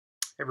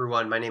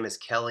Everyone, my name is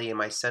Kelly, and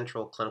my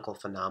central clinical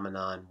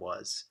phenomenon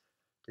was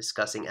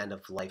discussing end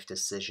of life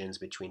decisions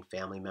between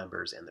family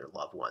members and their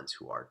loved ones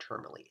who are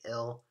terminally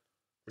ill.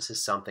 This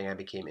is something I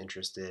became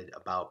interested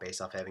about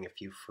based off having a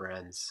few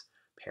friends'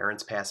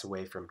 parents pass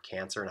away from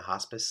cancer in a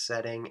hospice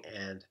setting,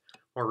 and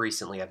more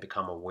recently, I've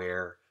become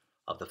aware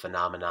of the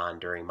phenomenon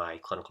during my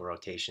clinical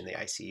rotation in the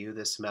ICU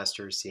this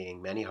semester,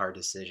 seeing many hard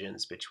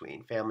decisions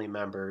between family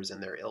members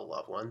and their ill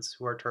loved ones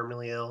who are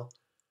terminally ill.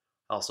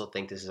 I also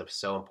think this is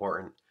so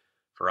important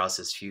for us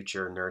as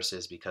future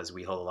nurses because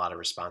we hold a lot of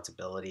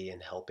responsibility in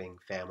helping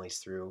families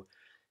through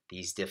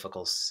these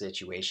difficult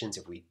situations.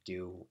 If we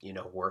do,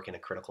 work in a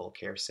critical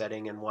care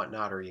setting and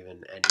whatnot, or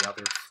even any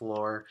other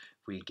floor,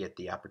 we get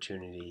the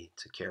opportunity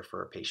to care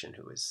for a patient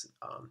who is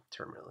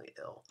terminally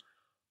ill.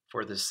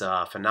 For this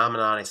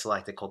phenomenon, I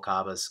selected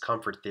Kolkaba's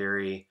comfort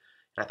theory,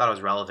 and I thought it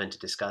was relevant to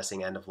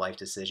discussing end of life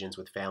decisions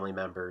with family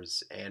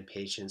members and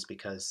patients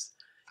because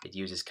it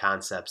uses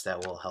concepts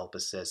that will help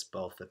assist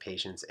both the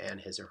patients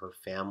and his or her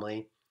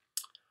family.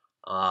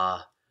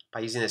 Uh, by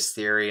using this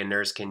theory, a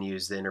nurse can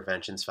use the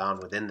interventions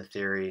found within the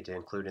theory to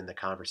include in the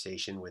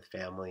conversation with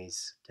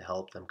families to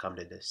help them come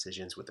to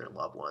decisions with their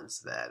loved ones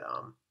that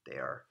they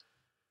are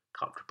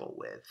comfortable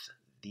with.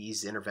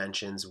 These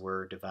interventions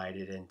were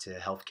divided into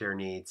healthcare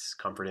needs,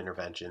 comfort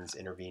interventions,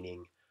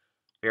 intervening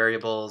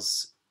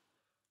variables,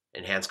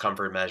 enhanced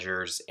comfort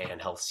measures,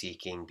 and health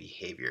seeking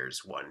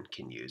behaviors one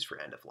can use for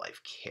end of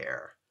life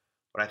care.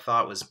 What I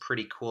thought was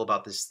pretty cool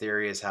about this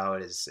theory is how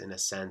it is, in a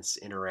sense,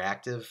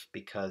 interactive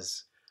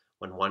because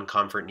when one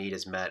comfort need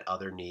is met,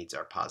 other needs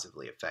are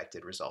positively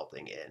affected,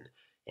 resulting in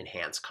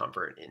enhanced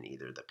comfort in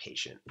either the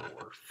patient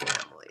or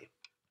family.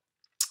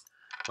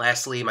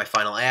 Lastly, my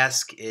final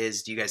ask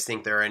is, do you guys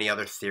think there are any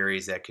other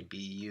theories that could be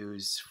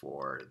used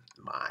for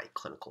my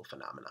clinical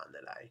phenomenon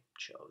that I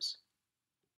chose?